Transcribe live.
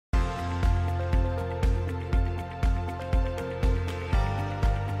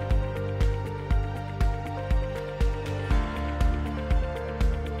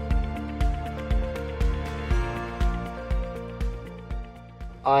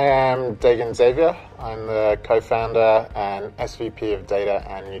I am Dagan Xavier. I'm the co-founder and SVP of Data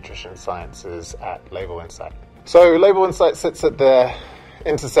and Nutrition Sciences at Label Insight. So Label Insight sits at the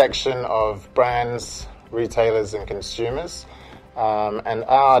intersection of brands, retailers and consumers. And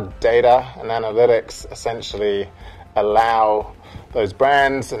our data and analytics essentially allow those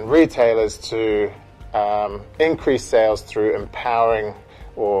brands and retailers to increase sales through empowering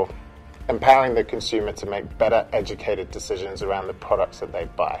the consumer to make better educated decisions around the products that they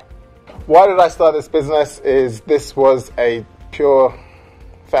buy. Why did I start this business? This was a pure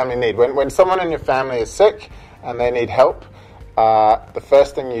family need. When someone in your family is sick and they need help, the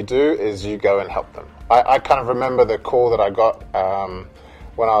first thing you do is you go and help them. I kind of remember the call that I got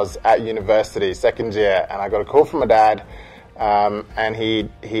when I was at university, second year, and I got a call from my dad, and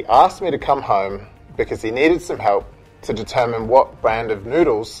he asked me to come home because he needed some help to determine what brand of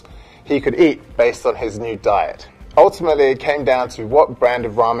noodles he could eat based on his new diet. Ultimately, it came down to what brand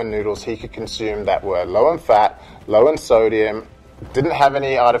of ramen noodles he could consume that were low in fat, low in sodium, didn't have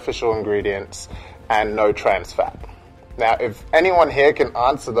any artificial ingredients, and no trans fat. Now, if anyone here can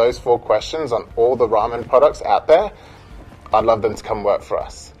answer those 4 questions on all the ramen products out there, I'd love them to come work for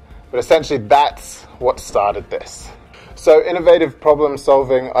us. But essentially, that's what started this. So innovative problem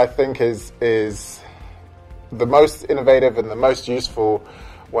solving, I think, is the most innovative and the most useful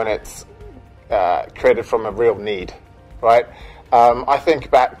when it's created from a real need, right? I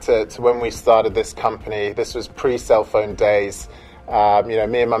think back to when we started this company. This was pre-cell phone days. Me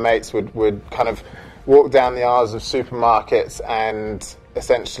and my mates would kind of walk down the aisles of supermarkets and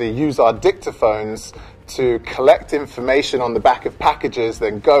essentially use our dictaphones to collect information on the back of packages,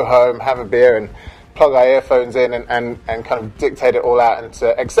 then go home, have a beer, and plug our earphones in and kind of dictate it all out into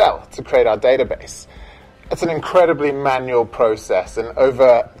Excel to create our database. It's an incredibly manual process, and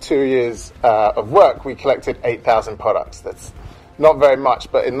over 2 years of work, we collected 8,000 products. That's not very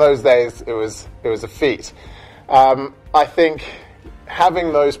much, but in those days, it was a feat. I think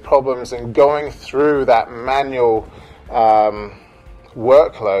having those problems and going through that manual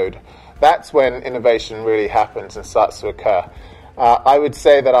workload, that's when innovation really happens and starts to occur. I would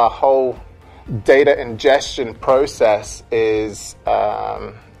say that our whole data ingestion process is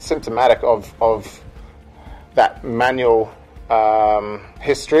symptomatic of that manual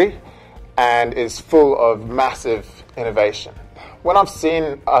history and is full of massive innovation. When I've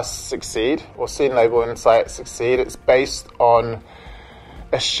seen us succeed or seen Label Insight succeed, it's based on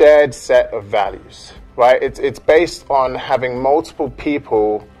a shared set of values, right? It's based on having multiple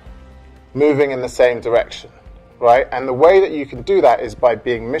people moving in the same direction, right? And the way that you can do that is by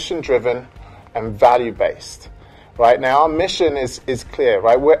being mission-driven and value-based, right? Now, our mission is clear,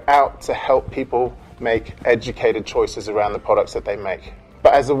 right? We're out to help people make educated choices around the products that they make.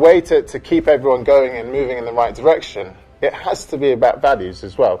 But as a way to keep everyone going and moving in the right direction, it has to be about values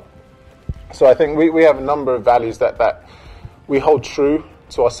as well. So I think we have a number of values that we hold true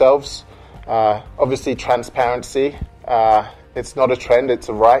to ourselves. Obviously, transparency. It's not a trend, it's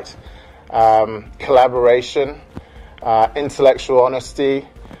a right. Collaboration, intellectual honesty,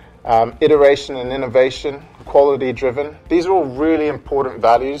 iteration and innovation, quality-driven. These are all really important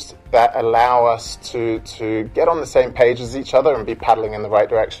values that allow us to get on the same page as each other and be paddling in the right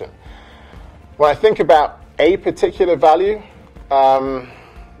direction. When I think about a particular value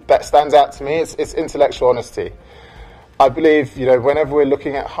that stands out to me, it's intellectual honesty. I believe, whenever we're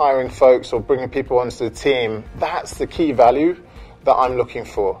looking at hiring folks or bringing people onto the team, that's the key value that I'm looking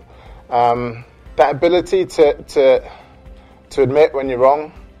for. That ability to admit when you're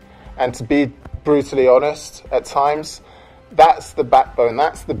wrong and to be brutally honest at times, that's the backbone,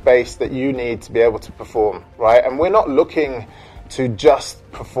 that's the base that you need to be able to perform, right? And we're not looking to just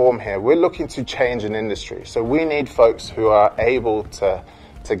perform here. We're looking to change an industry. So we need folks who are able to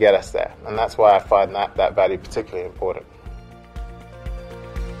get us there. And that's why I find that value particularly important.